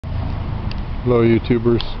Hello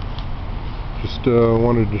YouTubers, just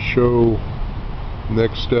wanted to show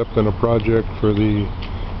next step in a project for the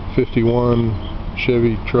 51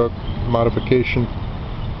 Chevy truck modification.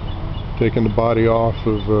 Taking the body off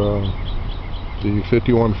of the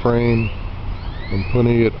 51 frame and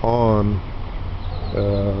putting it on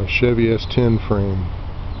a Chevy S10 frame.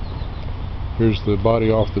 Here's the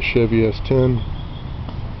body off the Chevy S10,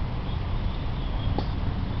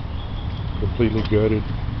 completely gutted.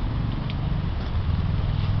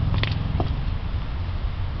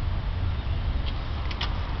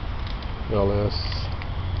 LS.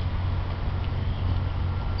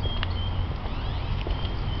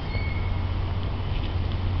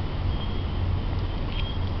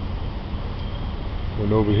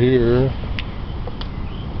 And over here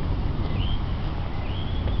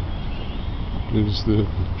is the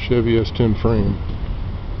Chevy S10 frame.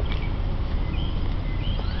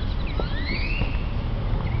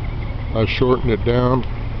 I've shortened it down.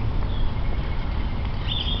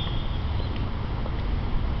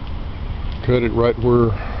 Cut it right where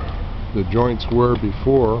the joints were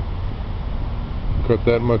before. Cut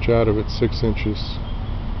that much out of it, 6 inches.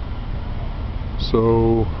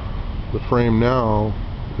 So the frame now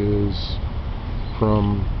is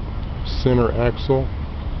from center axle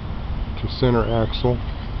to center axle,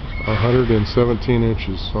 117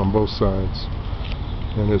 inches on both sides,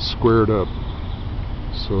 and it's squared up.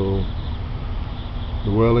 So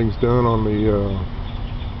the welding's done on the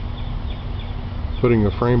putting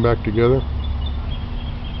the frame back together.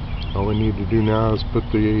 All we need to do now is put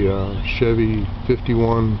the Chevy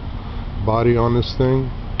 51 body on this thing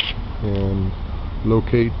and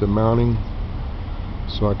locate the mounting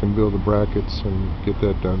so I can build the brackets and get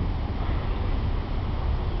that done.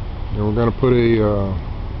 And we're going to put a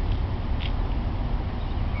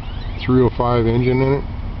 305 engine in it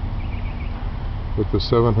with the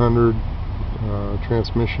 700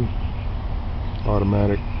 transmission,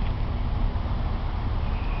 automatic.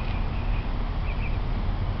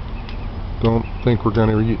 Don't think we're going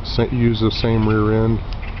to use the same rear end.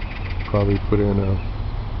 Probably put in a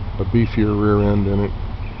beefier rear end in it.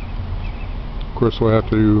 Of course, we'll have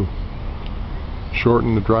to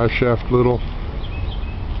shorten the drive shaft a little,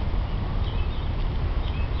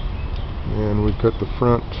 and we cut the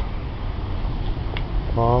front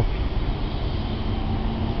off,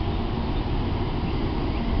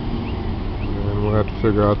 and we'll have to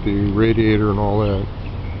figure out the radiator and all that.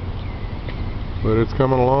 But it's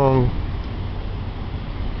coming along.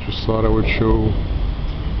 Just thought I would show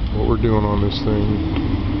what we're doing on this thing.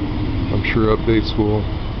 I'm sure updates will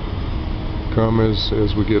come as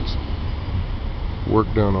we get work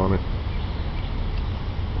done on it.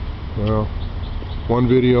 Well, one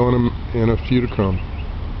video and a few to come.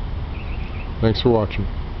 Thanks for watching.